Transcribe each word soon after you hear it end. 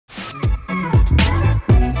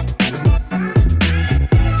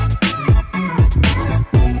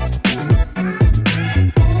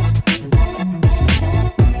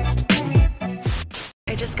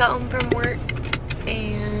got home from work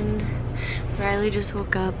and Riley just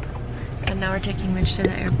woke up and now we're taking Mitch to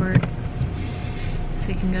the airport so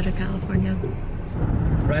he can go to California.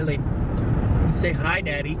 Riley, you say hi,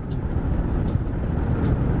 Daddy.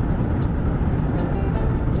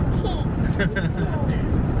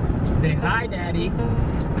 Say hi, Daddy.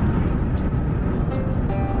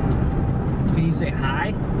 Can you say hi?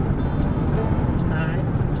 Hi.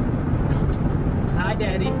 Hi,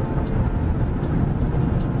 Daddy.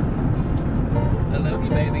 I love you,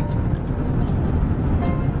 baby.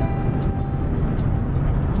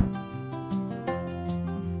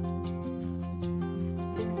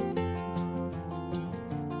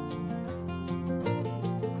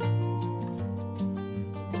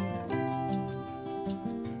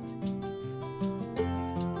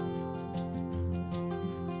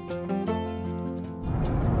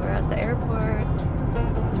 We're at the airport.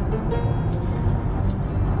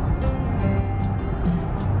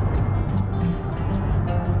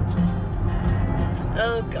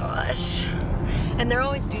 Oh gosh. And they're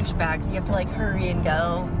always douchebags. You have to like hurry and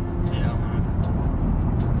go. Yeah.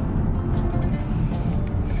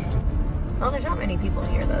 Well, there's not many people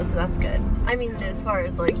here though, so that's good. I mean, as far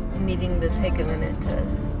as like needing to take a minute to...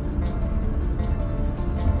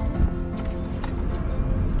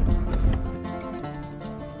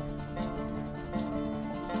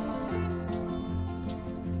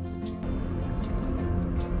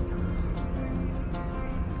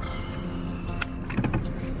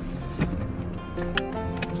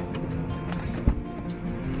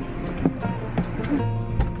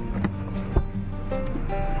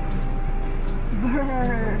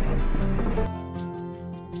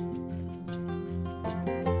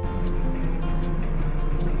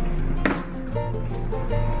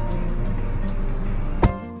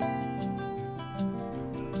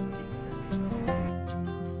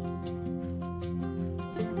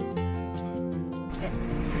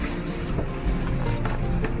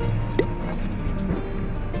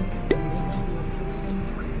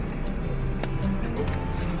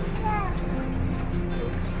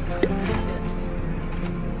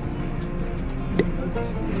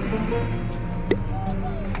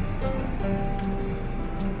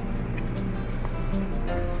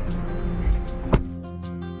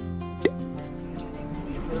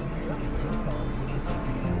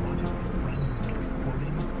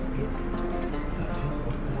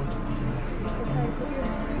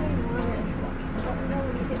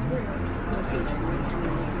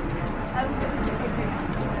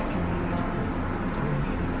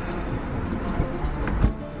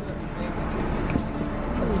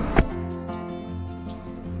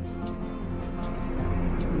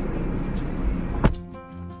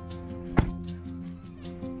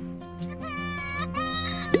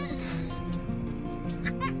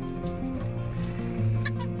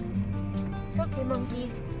 Okay,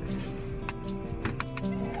 monkey.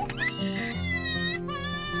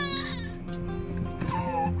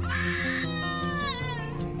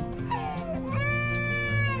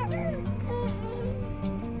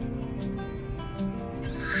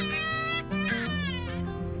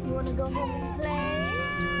 You wanna go home and play?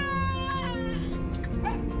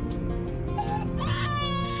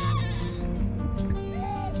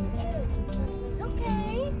 It's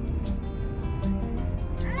okay.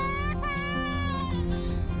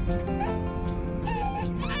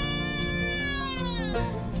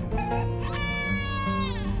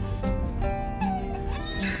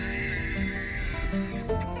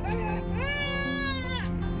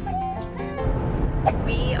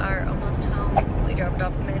 We are almost home. We dropped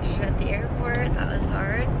off Mitch at the airport. That was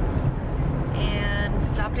hard.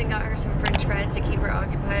 And stopped and got her some french fries to keep her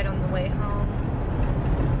occupied on the way home.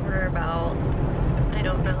 We're about, I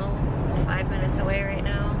don't know, 5 minutes away right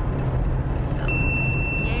now.